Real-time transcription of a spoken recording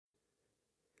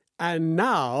And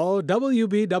now,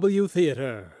 WBW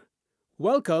Theater.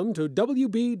 Welcome to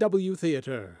WBW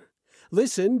Theater.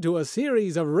 Listen to a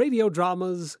series of radio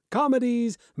dramas,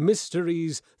 comedies,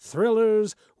 mysteries,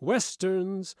 thrillers,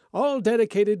 westerns, all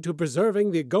dedicated to preserving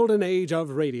the golden age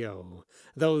of radio.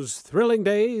 Those thrilling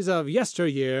days of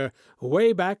yesteryear,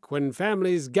 way back when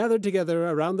families gathered together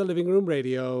around the living room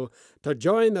radio to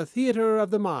join the theater of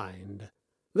the mind.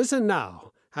 Listen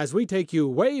now as we take you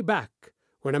way back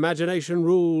when imagination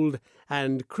ruled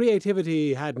and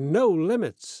creativity had no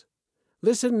limits.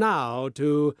 Listen now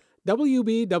to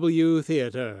WBW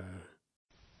Theater.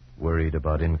 Worried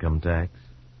about income tax?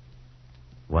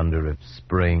 Wonder if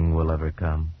spring will ever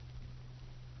come?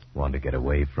 Want to get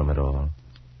away from it all?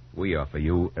 We offer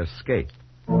you Escape.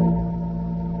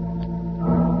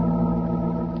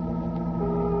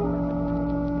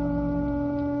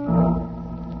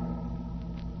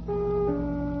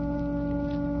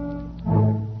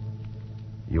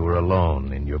 You were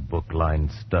alone in your book-lined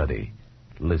study,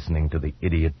 listening to the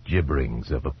idiot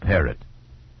gibberings of a parrot,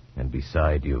 and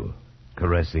beside you,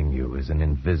 caressing you, is an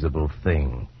invisible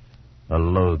thing, a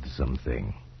loathsome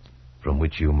thing, from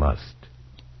which you must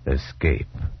escape.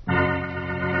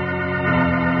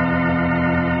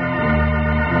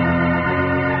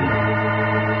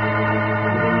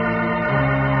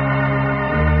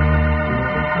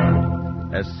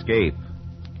 Escape.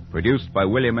 Produced by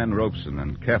William N. Robeson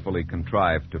and carefully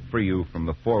contrived to free you from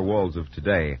the four walls of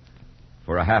today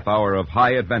for a half hour of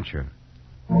high adventure.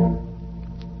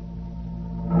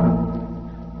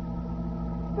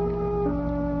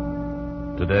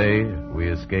 Today, we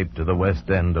escape to the West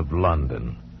End of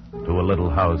London, to a little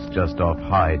house just off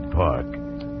Hyde Park,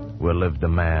 where lived a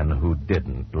man who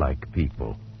didn't like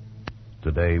people.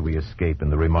 Today, we escape in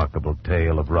the remarkable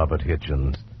tale of Robert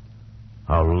Hitchens,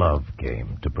 How Love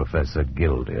Came to Professor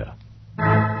Gildia.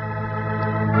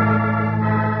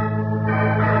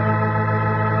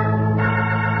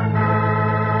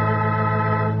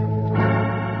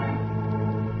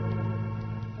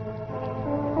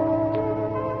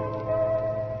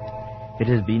 It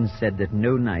has been said that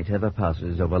no night ever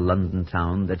passes over London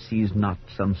town that sees not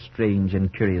some strange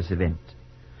and curious event,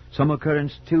 some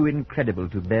occurrence too incredible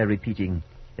to bear repeating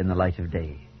in the light of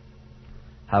day.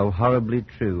 How horribly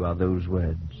true are those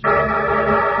words.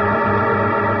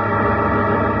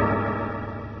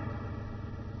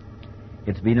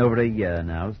 It's been over a year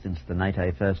now since the night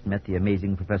I first met the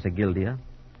amazing Professor Gildia.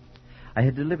 I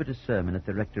had delivered a sermon at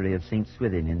the rectory of St.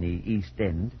 Swithin in the East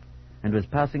End, and was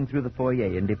passing through the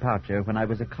foyer in departure when I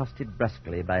was accosted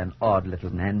brusquely by an odd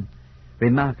little man,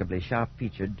 remarkably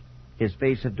sharp-featured, his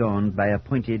face adorned by a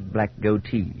pointed black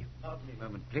goatee. A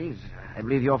moment, please. I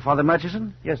believe you're Father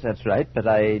Murchison? Yes, that's right, but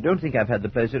I don't think I've had the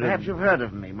pleasure of... Perhaps you've heard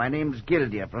of me. My name's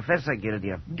Gildia, Professor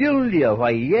Gildia. Gildia,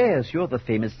 why, yes, you're the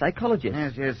famous psychologist.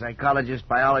 Yes, psychologist,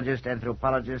 biologist,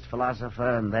 anthropologist,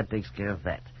 philosopher, and that takes care of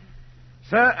that.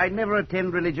 Sir, I never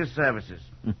attend religious services.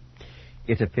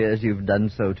 It appears you've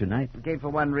done so tonight. I came for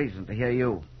one reason, to hear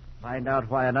you. Find out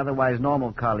why an otherwise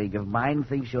normal colleague of mine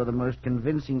thinks you're the most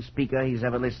convincing speaker he's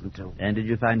ever listened to. And did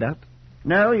you find out?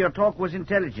 No, your talk was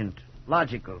intelligent,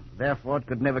 logical. Therefore, it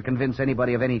could never convince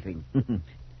anybody of anything.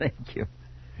 Thank you.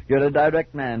 You're a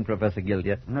direct man, Professor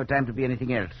Gildia. No time to be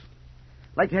anything else.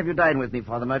 I'd like to have you dine with me,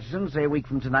 Father Murchison, say a week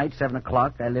from tonight, 7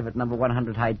 o'clock. I live at number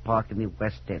 100 Hyde Park in the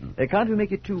West End. Can't we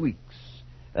make it 2 weeks?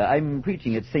 I'm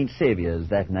preaching at St. Saviour's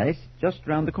that night, just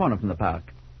round the corner from the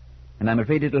park. And I'm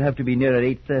afraid it'll have to be nearer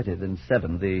 8:30 than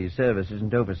 7. The service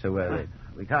isn't over so early.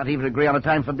 We can't even agree on a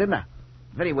time for dinner.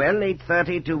 Very well,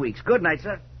 8:30, 2 weeks. Good night,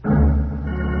 sir.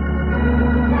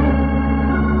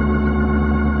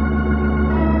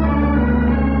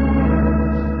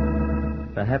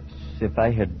 Perhaps if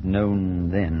I had known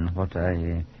then what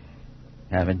I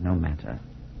haven't, no matter.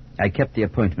 I kept the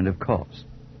appointment, of course.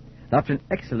 After an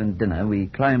excellent dinner, we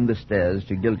climbed the stairs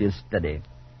to Gildia's study.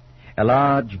 A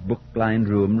large book-lined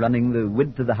room running the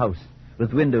width of the house,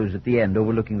 with windows at the end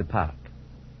overlooking the park.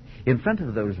 In front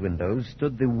of those windows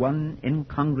stood the one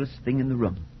incongruous thing in the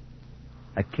room.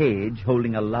 A cage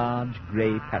holding a large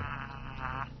gray parrot.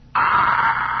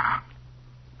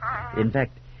 In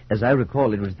fact, as I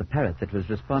recall, it was the parrot that was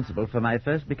responsible for my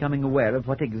first becoming aware of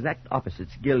what exact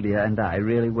opposites Gildia and I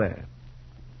really were.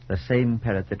 The same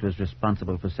parrot that was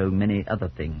responsible for so many other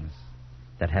things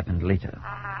that happened later.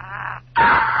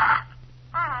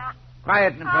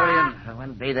 Quiet, Napoleon.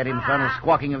 One day that infernal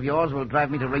squawking of yours will drive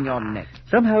me to wring your neck.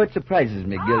 Somehow it surprises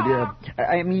me, Gildia.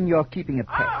 I mean, you're keeping a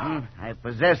pet. I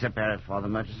possess a parrot, Father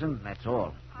Murchison, that's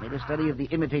all. Made a study of the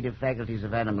imitative faculties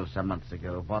of animals some months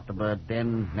ago. Bought the bird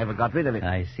then, never got rid of it.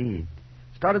 I see.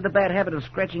 Started the bad habit of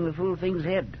scratching the fool thing's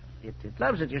head. It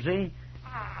loves it, you see.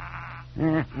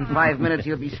 In 5 minutes,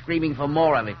 he'll be screaming for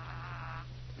more of it.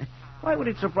 Why would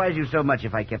it surprise you so much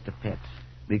if I kept a pet?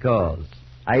 Because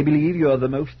I believe you're the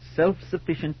most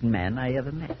self-sufficient man I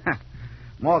ever met.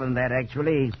 More than that,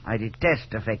 actually. I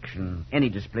detest affection, any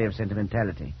display of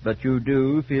sentimentality. But you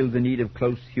do feel the need of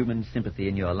close human sympathy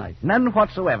in your life. None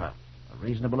whatsoever. A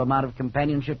reasonable amount of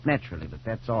companionship, naturally, but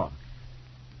that's all.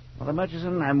 Father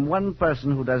Murchison, I'm one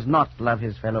person who does not love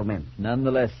his fellow men.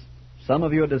 Nonetheless, some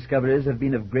of your discoveries have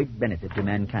been of great benefit to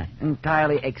mankind.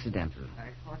 Entirely accidental. I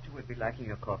thought you would be liking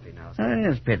your coffee now, sir.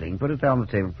 Yes, Pitting. Put it down on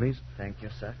the table, please. Thank you,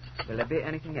 sir. Will there be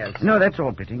anything else? No, that's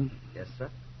all, Pitting. Yes,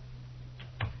 sir.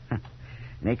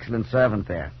 An excellent servant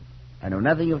there. I know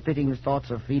nothing of Pitting's thoughts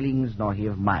or feelings, nor he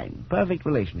of mine. Perfect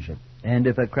relationship. And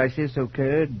if a crisis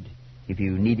occurred, if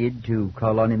you needed to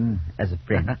call on him as a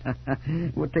friend.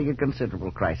 Would take a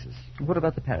considerable crisis. What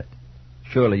about the parrot?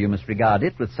 Surely you must regard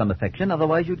it with some affection,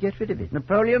 otherwise you'd get rid of it.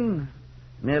 Napoleon,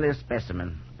 merely a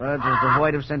specimen. Bird's as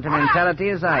devoid of sentimentality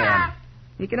as I am.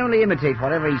 He can only imitate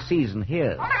whatever he sees and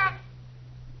hears.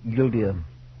 Gildia,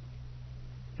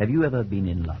 have you ever been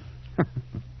in love?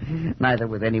 Neither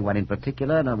with anyone in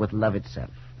particular, nor with love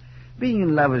itself. Being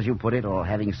in love, as you put it, or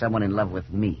having someone in love with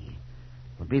me,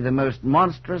 would be the most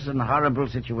monstrous and horrible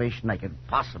situation I could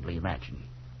possibly imagine.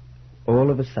 All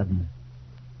of a sudden,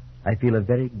 I feel a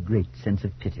very great sense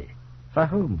of pity. For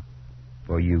whom?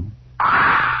 For you.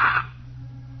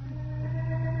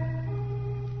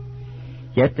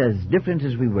 Yet, as different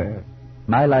as we were,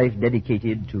 my life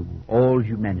dedicated to all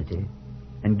humanity,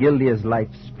 and Gildia's life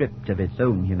stripped of its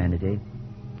own humanity,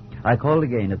 I called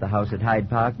again at the house at Hyde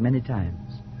Park many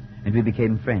times, and we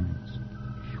became friends.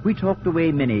 We talked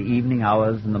away many evening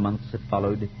hours in the months that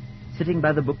followed, sitting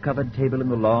by the book-covered table in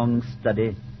the long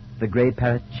study, the gray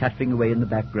parrot chattering away in the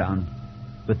background,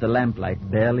 with the lamplight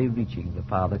barely reaching the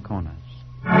farther corners.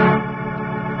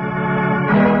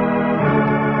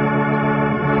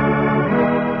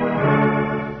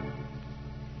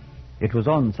 It was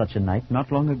on such a night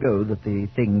not long ago that the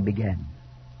thing began.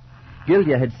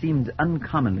 Gildia had seemed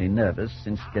uncommonly nervous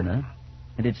since dinner,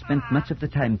 and had spent much of the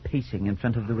time pacing in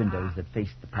front of the windows that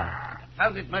faced the park.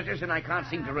 Found it, Murchison, I can't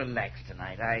seem to relax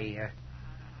tonight. I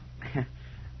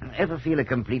ever feel a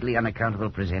completely unaccountable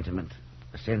presentiment.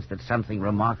 A sense that something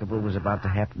remarkable was about to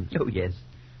happen. Oh, yes.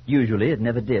 Usually it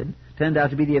never did. Turned out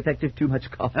to be the effect of too much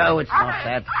coffee. Oh, it's not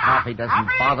that. Coffee doesn't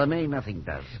bother me. Nothing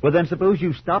does. Well, then suppose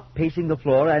you stop pacing the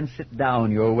floor and sit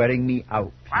down. You're wearing me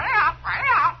out.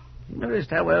 You noticed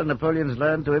how well Napoleon's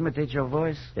learned to imitate your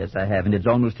voice? Yes, I have, and it's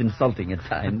almost insulting at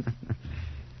times.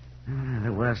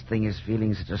 The worst thing is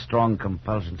feeling such a strong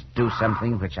compulsion to do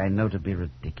something which I know to be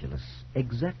ridiculous.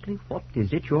 Exactly what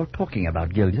is it you're talking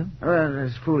about, Gildia? Well,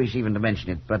 it's foolish even to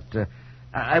mention it, but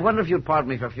I wonder if you'd pardon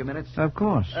me for a few minutes. Of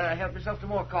course. Help yourself to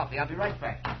more coffee. I'll be right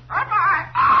back.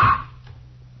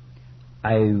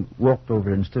 I walked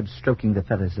over and stood stroking the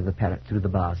feathers of the parrot through the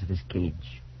bars of his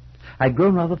cage. I'd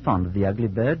grown rather fond of the ugly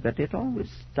bird, but it always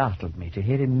startled me to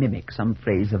hear him mimic some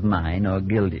phrase of mine or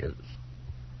Gildia's.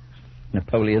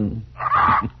 Napoleon,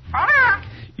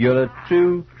 you're a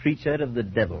true creature of the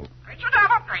devil. Creature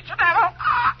devil.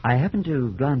 I happened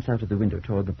to glance out of the window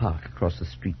toward the park across the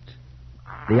street.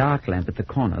 The arc lamp at the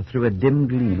corner threw a dim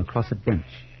gleam across a bench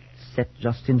set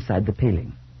just inside the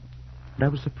paling. And I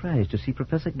was surprised to see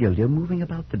Professor Gildia moving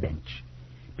about the bench,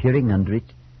 peering under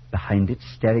it, behind it,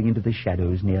 staring into the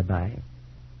shadows nearby.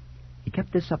 He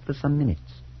kept this up for some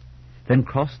minutes, then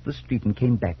crossed the street and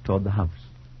came back toward the house.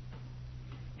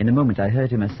 In a moment, I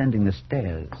heard him ascending the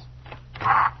stairs.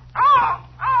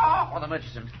 Father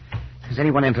Murchison, has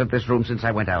anyone entered this room since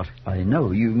I went out? I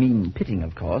know. You mean Pitting,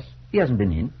 of course. He hasn't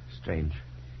been in. Strange.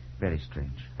 Very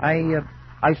strange.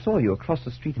 I saw you across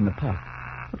the street in the park.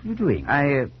 What were you doing?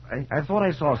 I thought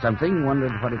I saw something,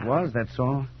 wondered what it was, that's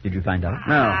all. Did you find out?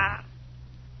 No.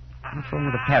 What's wrong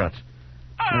with the parrot?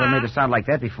 Never made a sound like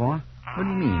that before. What do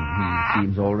you mean? He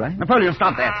seems all right. Napoleon,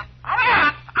 stop that.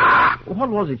 What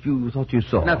was it you thought you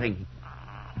saw? Nothing.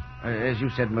 As you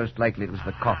said, most likely it was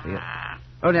the coffee.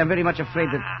 Only I'm very much afraid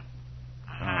that...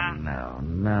 Oh,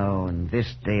 no. In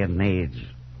this day and age,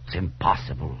 it's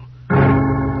impossible.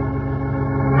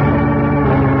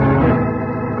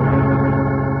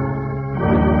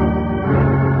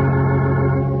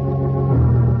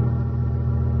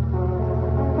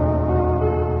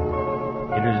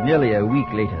 It was nearly a week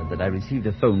later that I received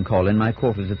a phone call in my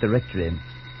quarters at the rectory.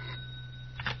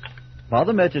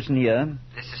 Father Murchison here.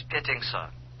 This is Pitting, sir.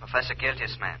 Professor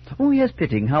Gildia's man. Oh, yes,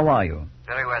 Pitting. How are you?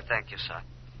 Very well, thank you, sir.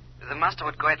 The master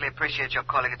would greatly appreciate your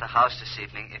calling at the house this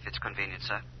evening, if it's convenient,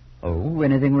 sir. Oh,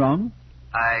 anything wrong?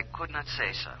 I could not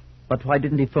say, sir. But why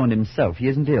didn't he phone himself? He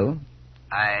isn't ill.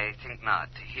 I think not.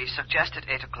 He suggested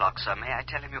 8 o'clock, sir. May I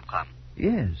tell him you've come?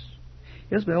 Yes.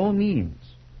 Yes, by all means.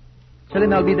 Tell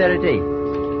him I'll be there at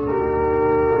 8.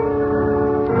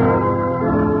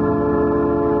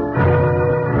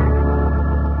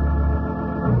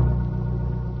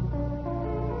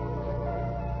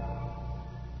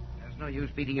 Use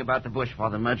beating about the bush,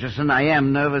 Father Murchison. I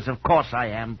am nervous. Of course I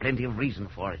am. Plenty of reason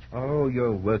for it. Oh,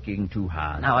 you're working too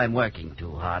hard. Now I'm working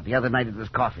too hard. The other night it was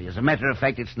coffee. As a matter of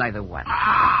fact, it's neither one.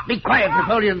 Be quiet,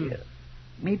 Napoleon.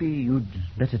 Maybe you'd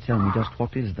better tell me just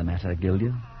what is the matter,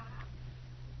 Gildia.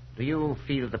 Do you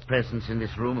feel the presence in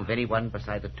this room of anyone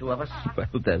beside the two of us? Well,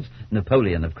 there's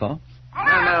Napoleon, of course.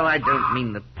 No, I don't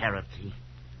mean the parrot.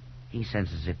 He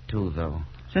senses it too, though.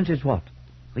 Senses what?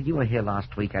 When you were here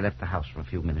last week, I left the house for a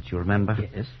few minutes, you remember?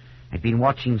 Yes. I'd been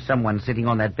watching someone sitting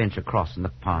on that bench across in the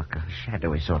park, a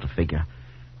shadowy sort of figure.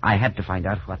 I had to find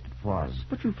out what it was.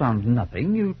 But you found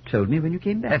nothing. You told me when you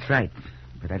came back. That's right.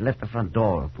 But I left the front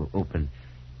door open.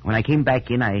 When I came back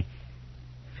in, I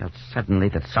felt suddenly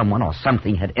that someone or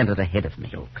something had entered ahead of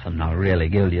me. Oh, come now, really,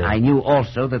 Gildia. I knew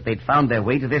also that they'd found their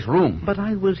way to this room. But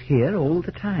I was here all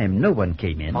the time. No one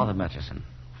came in. Father Murchison,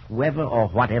 whoever or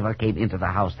whatever came into the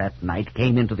house that night,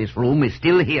 came into this room, is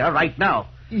still here right now.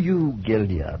 You,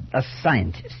 Gildia, a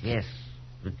scientist. Yes.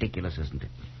 Ridiculous, isn't it?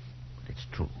 But it's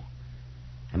true.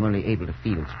 I'm only able to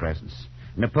feel its presence.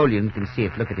 Napoleon can see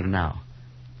it. Look at him now.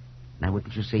 Now,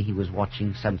 wouldn't you say he was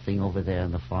watching something over there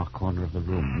in the far corner of the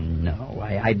room? No,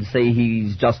 I'd say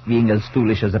he's just being as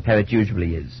foolish as a parrot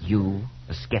usually is. You,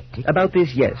 a skeptic? About this,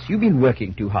 yes. You've been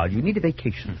working too hard. You need a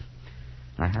vacation.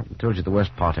 I haven't told you the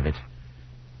worst part of it.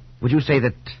 Would you say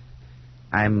that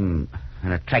I'm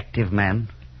an attractive man?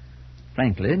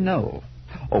 Frankly, no.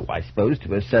 Oh, I suppose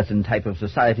to a certain type of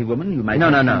society woman you might... No.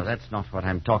 That's not what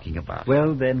I'm talking about.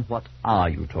 Well, then, what are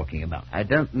you talking about? I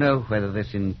don't know whether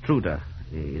this intruder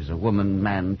is a woman,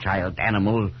 man, child,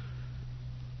 animal.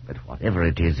 But whatever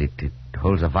it is, it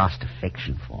holds a vast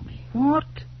affection for me. What?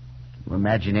 Can you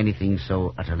imagine anything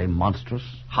so utterly monstrous,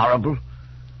 horrible?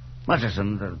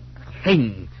 Murchison, the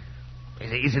thing,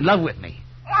 is in love with me.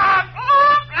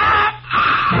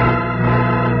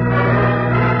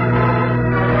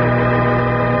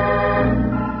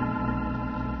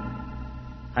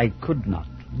 I could not,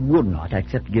 would not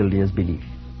accept Gildia's belief.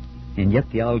 And yet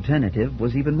the alternative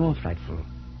was even more frightful.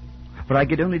 For I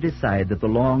could only decide that the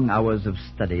long hours of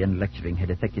study and lecturing had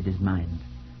affected his mind,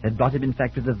 had brought him, in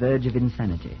fact, to the verge of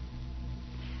insanity.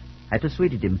 I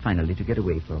persuaded him finally to get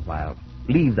away for a while,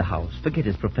 leave the house, forget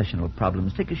his professional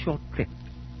problems, take a short trip.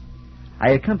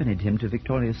 I accompanied him to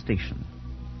Victoria Station,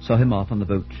 saw him off on the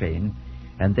boat train,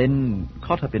 and then,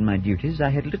 caught up in my duties,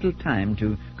 I had little time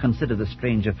to consider the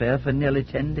strange affair for nearly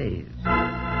 10 days.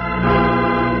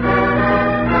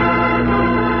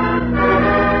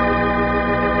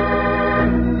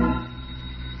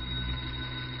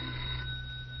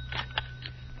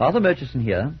 Father Murchison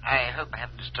here. I hope I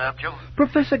haven't disturbed you.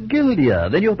 Professor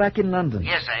Gildia, then you're back in London.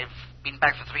 Yes, I've been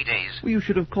back for 3 days. Well, you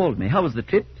should have called me. How was the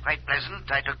trip? Quite pleasant.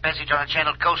 I took passage on a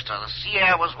Channel coaster. The sea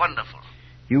air was wonderful.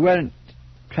 You weren't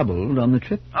troubled on the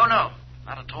trip? Oh, no.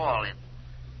 Not at all.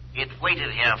 It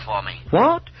waited here for me.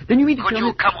 What? Then you mean to Could tell you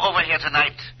me... come over here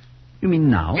tonight? You mean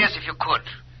now? Yes, if you could.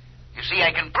 You see,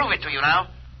 I can prove it to you now.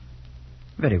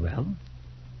 Very well.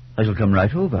 I shall come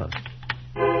right over.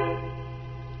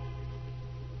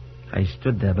 I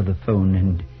stood there by the phone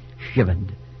and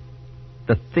shivered.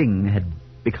 The thing had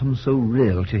become so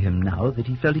real to him now that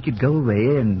he felt he could go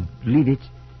away and leave it,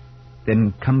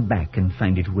 then come back and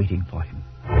find it waiting for him.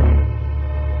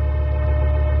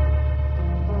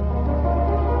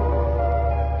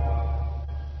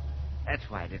 That's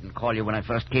why I didn't call you when I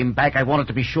first came back. I wanted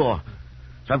to be sure.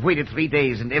 So I've waited 3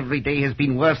 days, and every day has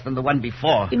been worse than the one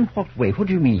before. In what way? What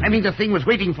do you mean? I mean, the thing was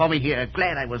waiting for me here.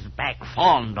 Glad I was back,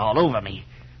 fawned all over me.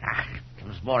 It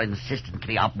was more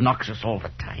insistently obnoxious all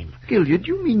the time. Gildia,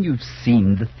 do you mean you've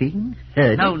seen the thing?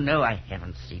 Heard it? No, I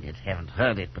haven't seen it, haven't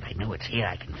heard it, but I know it's here.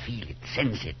 I can feel it,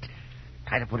 sense it.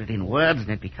 Try to put it in words, and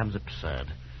it becomes absurd.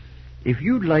 If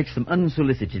you'd like some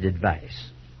unsolicited advice,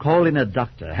 call in a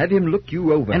doctor. Have him look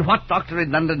you over. And what doctor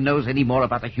in London knows any more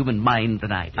about the human mind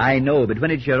than I do? I know, but when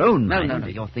it's your own mind... No.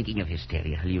 You're thinking of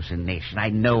hysteria, hallucination. I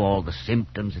know all the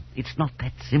symptoms. It's not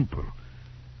that simple.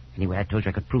 Anyway, I told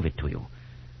you I could prove it to you.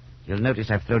 You'll notice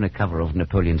I've thrown a cover over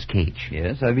Napoleon's cage.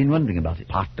 Yes, I've been wondering about it.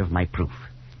 Part of my proof.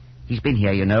 He's been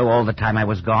here, you know, all the time I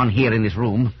was gone, here in this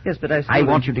room. Yes, but I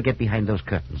want you to get behind those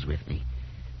curtains with me.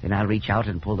 Then I'll reach out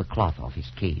and pull the cloth off his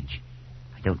cage.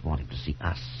 I don't want him to see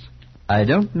us. I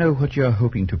don't know what you're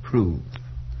hoping to prove,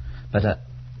 but,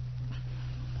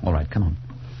 all right, come on.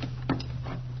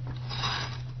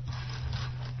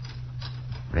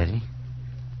 Ready?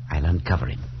 I'll uncover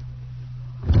him.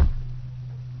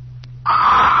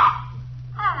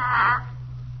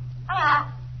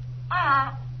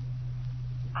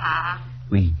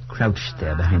 We crouched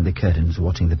there behind the curtains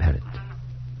watching the parrot.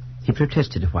 He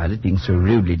protested a while at being so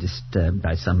rudely disturbed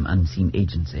by some unseen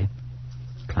agency.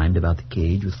 Climbed about the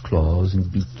cage with claws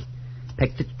and beak,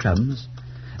 pecked at crumbs,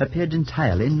 appeared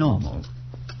entirely normal.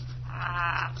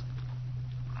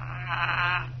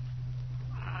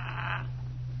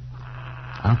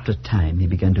 After a time, he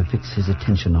began to fix his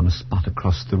attention on a spot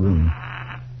across the room.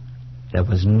 There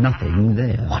was nothing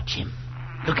there. Watch him.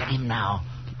 Look at him now.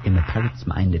 In the parrot's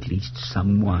mind, at least,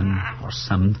 someone or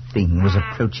something was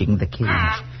approaching the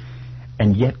cage.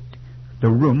 And yet, the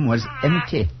room was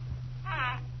empty.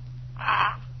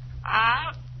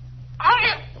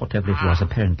 Whatever it was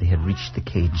apparently had reached the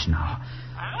cage now,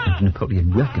 and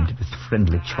Napoleon welcomed it with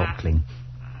friendly chortling.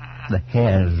 The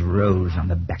hairs rose on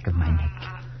the back of my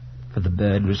neck, for the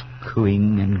bird was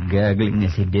cooing and gurgling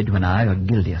as he did when I or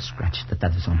Gildia scratched the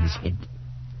feathers on his head.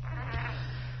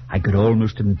 I could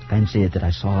almost fancy that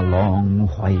I saw long,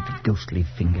 white, ghostly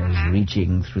fingers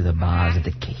reaching through the bars of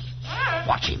the cage.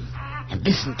 Watch him and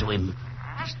listen to him.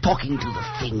 He's talking to the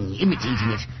thing,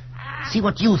 imitating it. See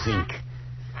what you think.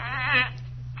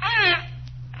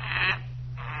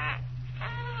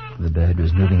 The bird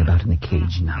was moving about in the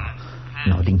cage now,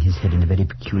 nodding his head in a very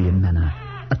peculiar manner,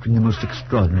 uttering the most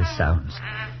extraordinary sounds.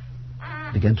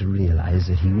 I began to realize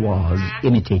that he was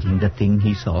imitating the thing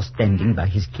he saw standing by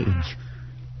his cage.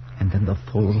 And then the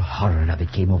full horror of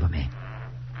it came over me.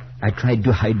 I tried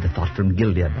to hide the thought from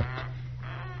Gildia, but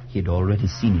he had already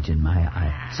seen it in my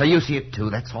eyes. So you see it, too.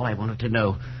 That's all I wanted to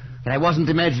know. That I wasn't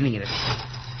imagining it.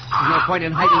 There's no point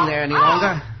in hiding there any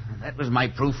longer. That was my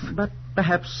proof. But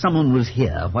perhaps someone was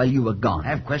here while you were gone.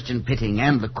 I've questioned Pitting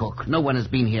and the cook. No one has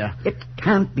been here. It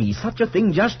can't be. Such a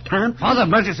thing just can't. Father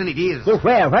Murchison, it is. Well,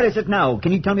 where? Where is it now?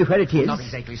 Can you tell me where it is? Not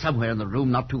exactly. Somewhere in the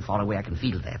room, not too far away. I can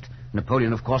feel that.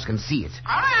 Napoleon, of course, can see it.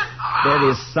 There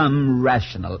is some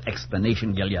rational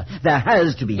explanation, Gillia. There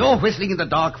has to be. No whistling in the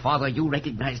dark, Father. You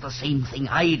recognize the same thing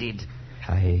I did.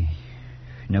 I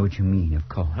know what you mean, of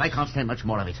course. I can't stand much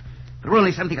more of it. If it were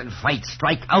only something I could fight,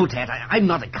 strike out at. I'm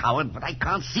not a coward, but I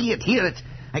can't see it, hear it.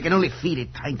 I can only feel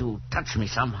it trying to touch me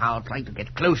somehow, trying to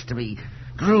get close to me,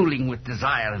 drooling with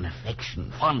desire and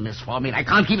affection, fondness for me, and I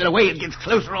can't keep it away. It gets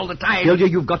closer all the time. Gillia,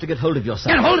 you've got to get hold of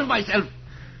yourself. Get hold of myself!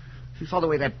 You saw the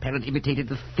way that parrot imitated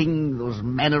the thing, those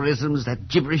mannerisms, that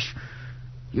gibberish.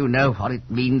 You know what it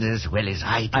means as well as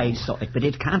I do. I saw it, but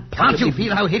it can't Can't you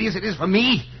feel how hideous it is for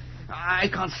me? I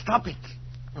can't stop it.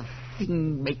 The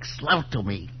thing makes love to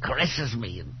me, caresses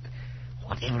me, and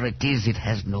whatever it is, it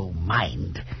has no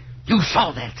mind. You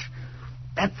saw that.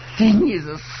 That thing is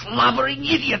a slobbering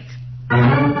idiot.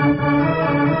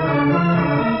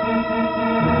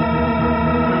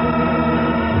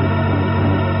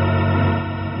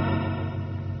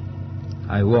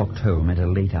 I walked home at a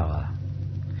late hour,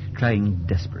 trying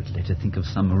desperately to think of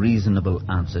some reasonable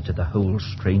answer to the whole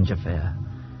strange affair.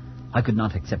 I could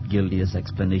not accept Gildia's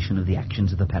explanation of the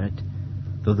actions of the parrot,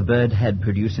 though the bird had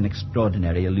produced an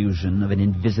extraordinary illusion of an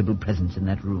invisible presence in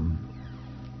that room.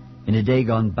 In a day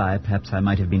gone by, perhaps I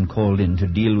might have been called in to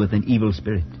deal with an evil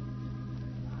spirit.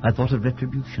 I thought of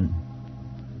retribution.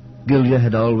 Gildia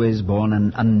had always borne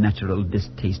an unnatural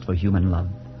distaste for human love.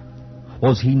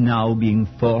 Was he now being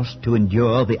forced to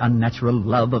endure the unnatural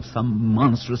love of some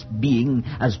monstrous being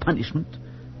as punishment?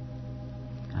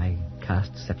 I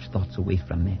cast such thoughts away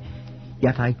from me.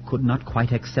 Yet I could not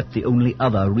quite accept the only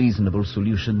other reasonable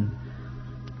solution,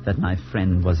 that my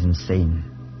friend was insane.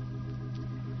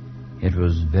 It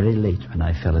was very late when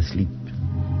I fell asleep.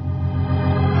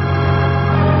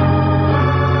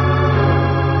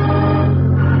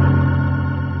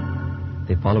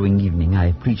 The following evening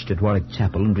I preached at Warwick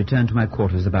Chapel and returned to my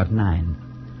quarters about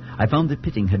 9. I found that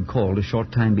Pitting had called a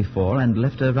short time before and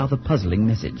left a rather puzzling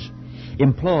message.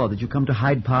 Implore that you come to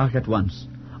Hyde Park at once.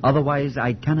 Otherwise,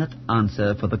 I cannot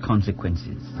answer for the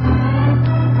consequences.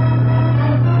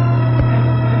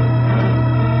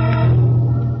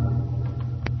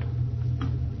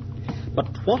 But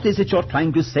what is it you're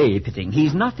trying to say, Pitting?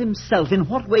 He's not himself. In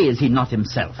what way is he not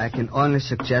himself? I can only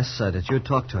suggest, sir, that you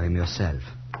talk to him yourself.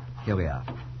 Here we are.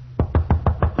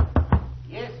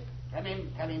 Yes, come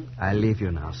in. I'll leave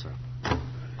you now, sir.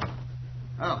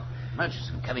 Oh,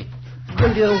 Murchison, come in.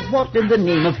 Gildia, what in the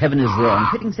name of heaven is wrong?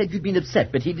 Pitting said you'd been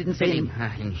upset, but he didn't say anything.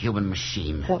 Inhuman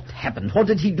machine. What happened? What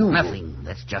did he do? Nothing.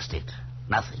 That's just it.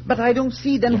 Nothing. But I don't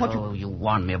see then what Oh, you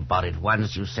warned me about it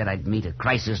once. You said I'd meet a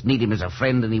crisis, need him as a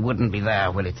friend, and he wouldn't be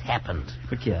there. Well, it happened.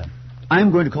 Look here.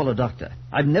 I'm going to call a doctor.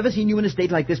 I've never seen you in a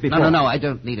state like this before. No. I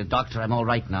don't need a doctor. I'm all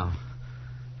right now.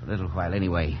 For a little while,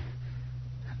 anyway.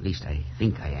 At least I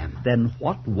think I am. Then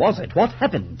what was it? What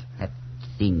happened? That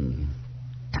thing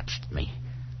touched me.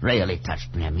 Really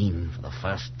touched me, I mean, for the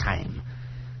first time.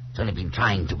 It's only been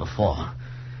trying to before.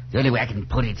 The only way I can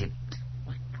put it, it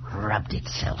rubbed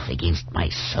itself against my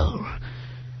soul.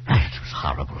 It was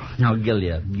horrible. Now,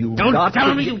 Gillia, you Don't got tell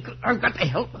to... me I've got to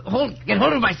get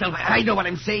hold of myself. I know what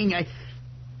I'm saying.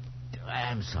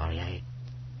 I'm sorry.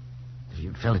 If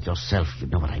you'd felt it yourself,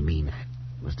 you'd know what I mean.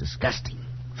 It was disgusting,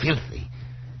 filthy.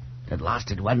 If it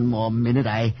lasted one more minute,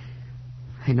 I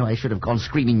know I should have gone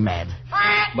screaming mad.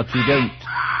 But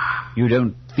you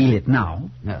don't feel it now?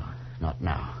 No, not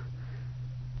now.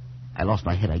 I lost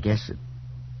my head, I guess.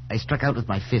 I struck out with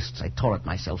my fists. I tore at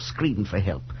myself, screamed for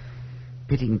help.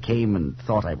 Pitting came and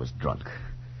thought I was drunk.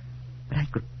 But I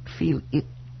could feel it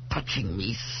touching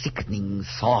me, sickening,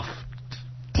 soft,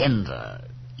 tender,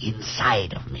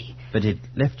 inside of me. But it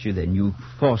left you then. You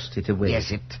forced it away.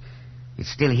 Yes,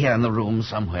 it's still here in the room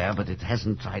somewhere, but it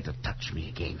hasn't tried to touch me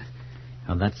again.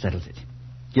 Well, that settles it.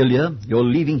 Gillia, you're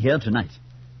leaving here tonight.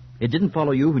 It didn't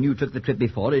follow you when you took the trip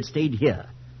before. It stayed here.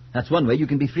 That's one way you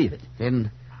can be free of it. Then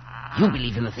you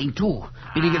believe in the thing, too.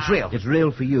 Believe it's real. It's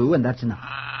real for you, and that's enough.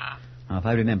 Now, if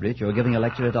I remember it, you're giving a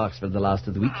lecture at Oxford the last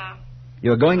of the week.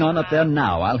 You're going on up there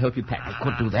now. I'll help you pack. I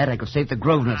could do that. I could stay at the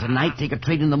Grosvenor tonight, take a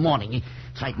train in the morning.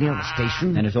 It's right near the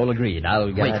station. And it's all agreed.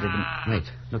 I'll get at it. Wait.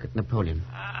 Look at Napoleon.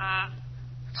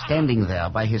 Standing there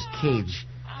by his cage.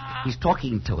 He's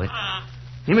talking to it.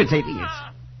 Imitating it.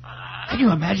 Can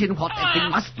you imagine what that thing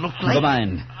must look like? Never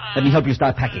mind. Let me help you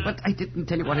start packing. But I didn't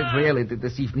tell you what it really did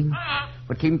this evening.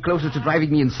 What came closer to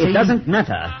driving me insane. It doesn't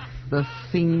matter. The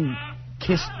thing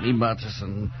kissed me,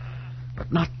 Murchison.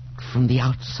 But not from the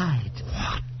outside.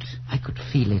 What? I could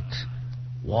feel it.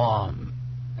 Warm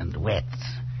and wet.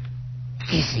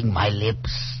 Kissing my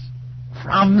lips.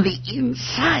 From the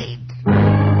inside.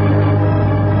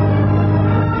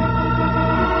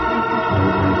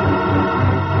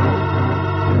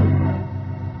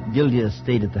 Gildia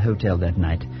stayed at the hotel that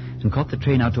night and caught the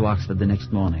train out to Oxford the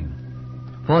next morning.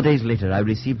 4 days later, I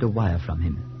received a wire from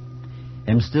him.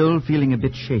 I'm still feeling a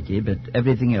bit shaky, but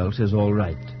everything else is all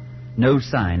right. No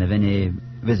sign of any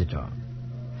visitor.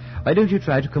 Why don't you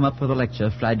try to come up for the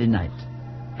lecture Friday night?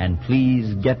 And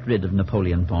please get rid of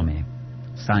Napoleon for me.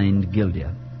 Signed,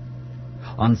 Gildia.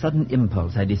 On sudden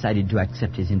impulse, I decided to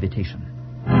accept his invitation.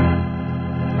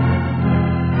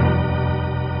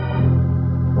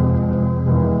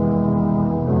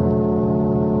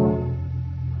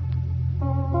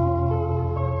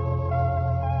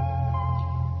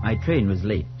 My train was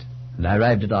late, and I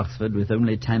arrived at Oxford with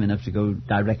only time enough to go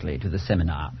directly to the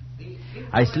seminar.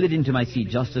 I slid into my seat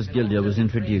just as Gildia was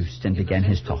introduced and began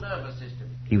his talk.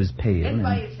 He was pale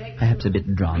and perhaps a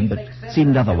bit drawn, but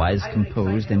seemed otherwise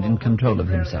composed and in control of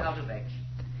himself.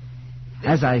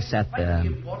 As I sat there,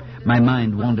 my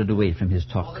mind wandered away from his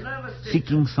talk,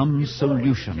 seeking some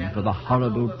solution for the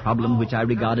horrible problem which I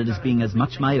regarded as being as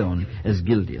much my own as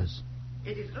Gildia's.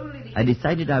 I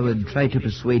decided I would try to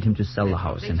persuade him to sell the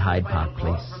house in Hyde Park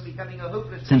Place,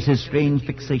 since his strange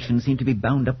fixation seemed to be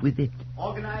bound up with it.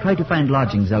 Try to find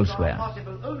lodgings elsewhere.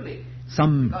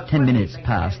 Some 10 minutes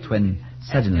passed when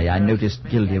suddenly I noticed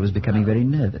Gildia was becoming very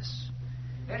nervous.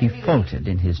 He faltered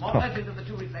in his talk,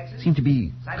 seemed to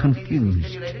be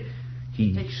confused.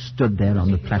 He stood there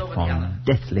on the platform,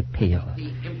 deathly pale,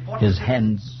 his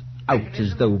hands out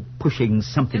as though pushing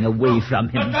something away from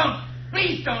him.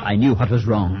 I knew what was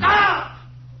wrong.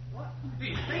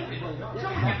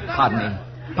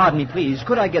 Pardon me, please.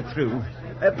 Could I get through?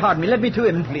 Pardon me, let me to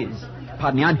him, please.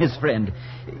 Pardon me, I'm his friend.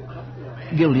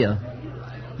 Gildia,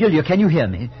 can you hear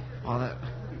me? Father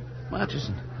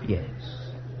Murchison. Yes.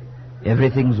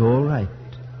 Everything's all right.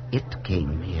 It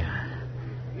came here.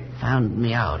 Found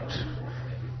me out.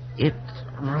 It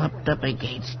rubbed up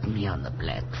against me on the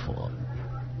platform.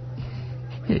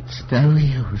 It's no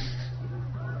use.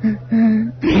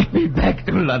 Take me back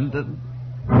to London.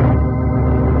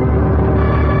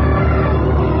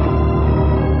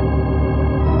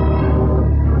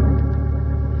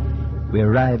 We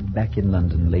arrived back in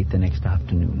London late the next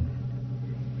afternoon.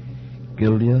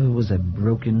 Gildia was a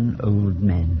broken old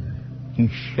man. He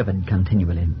shivered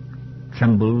continually,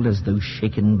 trembled as though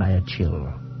shaken by a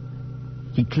chill.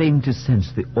 He claimed to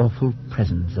sense the awful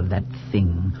presence of that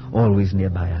thing always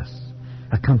nearby us,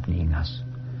 accompanying us.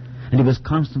 And he was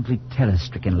constantly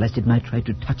terror-stricken lest it might try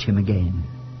to touch him again.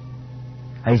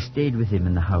 I stayed with him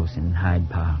in the house in Hyde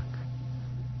Park,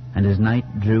 and as night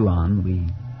drew on, we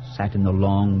sat in the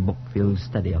long, book-filled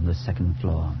study on the second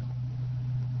floor.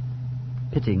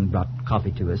 Pitting brought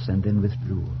coffee to us and then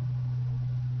withdrew.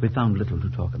 We found little to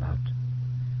talk about.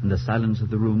 and the silence of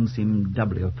the room seemed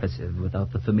doubly oppressive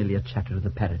without the familiar chatter of the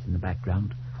parrot in the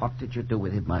background. What did you do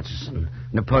with him, Murchison?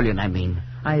 Napoleon, I mean.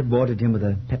 I boarded him with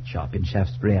a pet shop in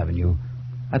Shaftesbury Avenue.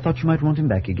 I thought you might want him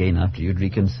back again after you'd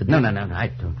reconsidered. No, I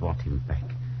don't want him back.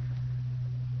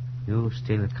 You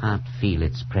still can't feel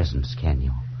its presence, can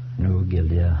you? No,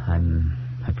 Gildia, I'm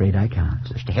afraid I can't.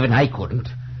 Wish to heaven I couldn't.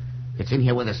 It's in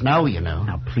here with us now, you know.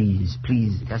 Now, please.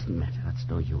 It doesn't matter. That's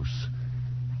no use.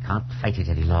 I can't fight it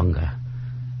any longer.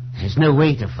 There's no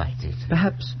way to fight it.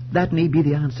 Perhaps that may be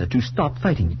the answer, to stop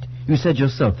fighting it. You said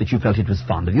yourself that you felt it was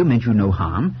fond of you, meant you no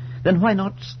harm. Then why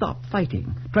not stop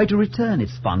fighting? Try to return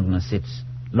its fondness, its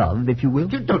love, if you will.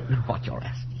 You don't know what you're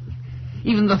asking.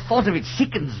 Even the thought of it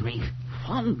sickens me.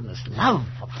 Fondness, love,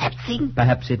 that thing.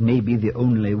 Perhaps it may be the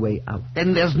only way out.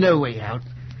 Then there's no way out.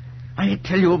 I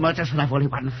tell you, Murchison, I've only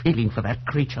one feeling for that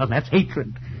creature, and that's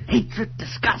hatred. Hatred,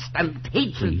 disgust, and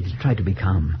hatred. Please, try to be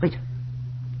calm.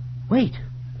 Wait.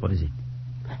 What is it?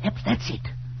 Perhaps that's it.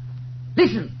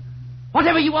 Listen.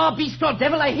 Whatever you are, beast or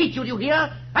devil, I hate you, do you hear?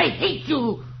 I hate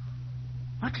you.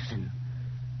 Murchison,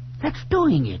 that's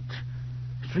doing it.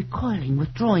 It's recoiling,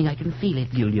 withdrawing, I can feel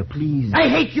it. Gildia, please. I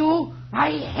hate you.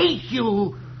 I hate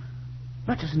you.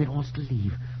 Murchison, it wants to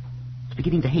leave. It's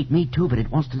beginning to hate me, too, but it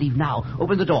wants to leave now.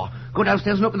 Open the door. Go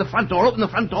downstairs and open the front door. Open the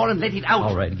front door and let it out.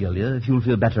 All right, Gildia, if you'll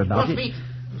feel better about it. It wants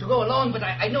me to go along, but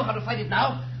I know how to fight it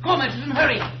now. Go, Murchison,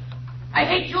 hurry. I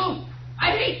hate you.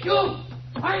 I hate you.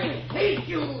 I hate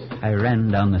you. I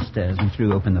ran down the stairs and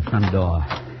threw open the front door.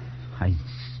 I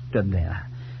stood there,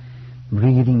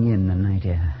 breathing in the night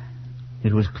air.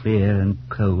 It was clear and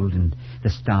cold, and the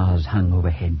stars hung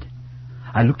overhead.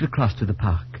 I looked across to the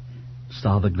park,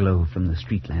 saw the glow from the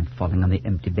street lamp falling on the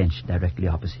empty bench directly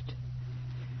opposite.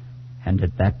 And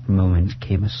at that moment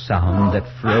came a sound that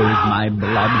froze my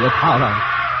blood with horror.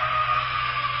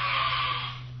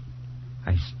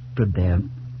 I stood there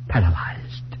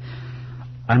paralyzed,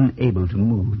 unable to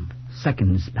move.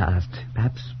 Seconds passed,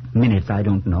 perhaps minutes, I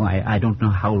don't know. I don't know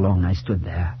how long I stood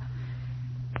there.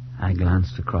 I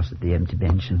glanced across at the empty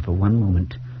bench, and for one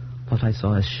moment thought I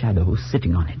saw a shadow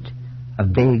sitting on it. A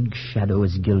vague shadow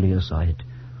as Gildia saw it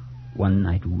one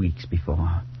night weeks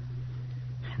before.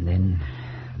 And then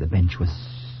the bench was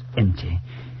empty,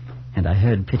 and I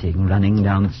heard Pitting running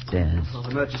down the stairs.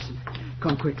 Father Murchison,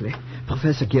 come quickly.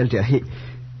 Professor Gildia,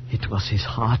 it was his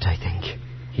heart, I think.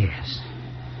 Yes,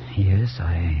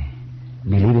 I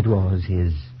believe it was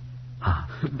his heart.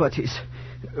 But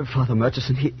Father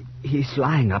Murchison, he's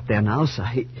lying up there now, sir.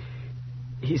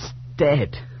 He's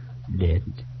dead. Dead?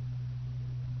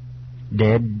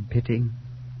 Dead, Pitting?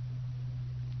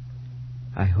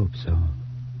 I hope so.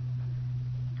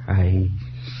 I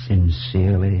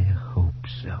sincerely hope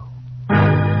so.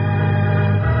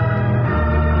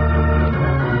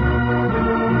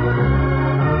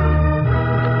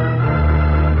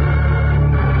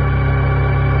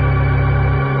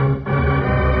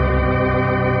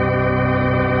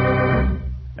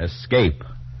 Escape,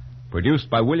 produced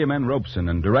by William N. Robeson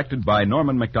and directed by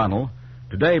Norman MacDonald,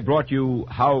 today brought you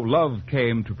How Love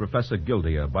Came to Professor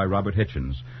Gildia by Robert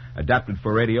Hitchens, adapted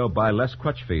for radio by Les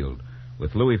Crutchfield,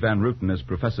 with Louis Van Rooten as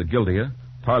Professor Gildia,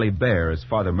 Parley Bear as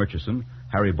Father Murchison,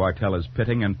 Harry Bartell as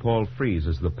Pitting, and Paul Frees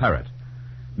as the Parrot.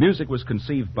 Music was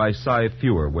conceived by Cy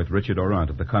Fewer with Richard Orant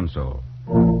at the console.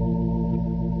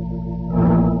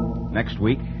 Next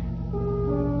week,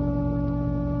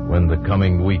 when the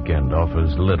coming weekend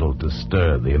offers little to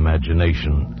stir the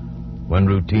imagination, when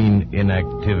routine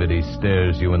inactivity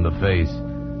stares you in the face,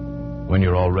 when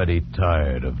you're already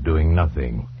tired of doing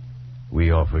nothing,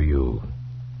 we offer you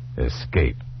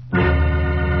Escape.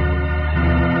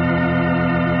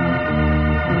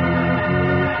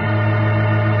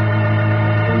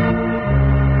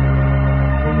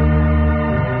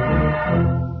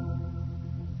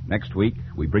 Next week,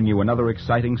 we bring you another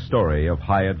exciting story of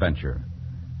high adventure.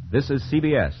 This is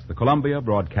CBS, the Columbia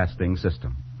Broadcasting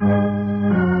System.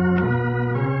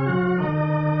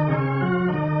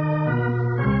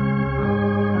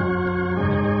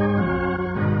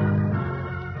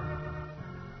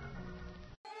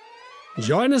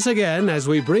 Join us again as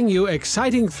we bring you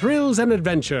exciting thrills and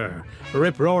adventure,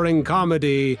 rip-roaring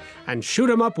comedy, and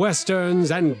shoot-'em-up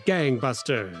westerns and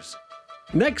gangbusters.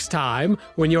 Next time,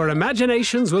 when your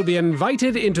imaginations will be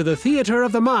invited into the theater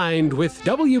of the mind with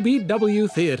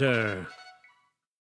WBW Theater.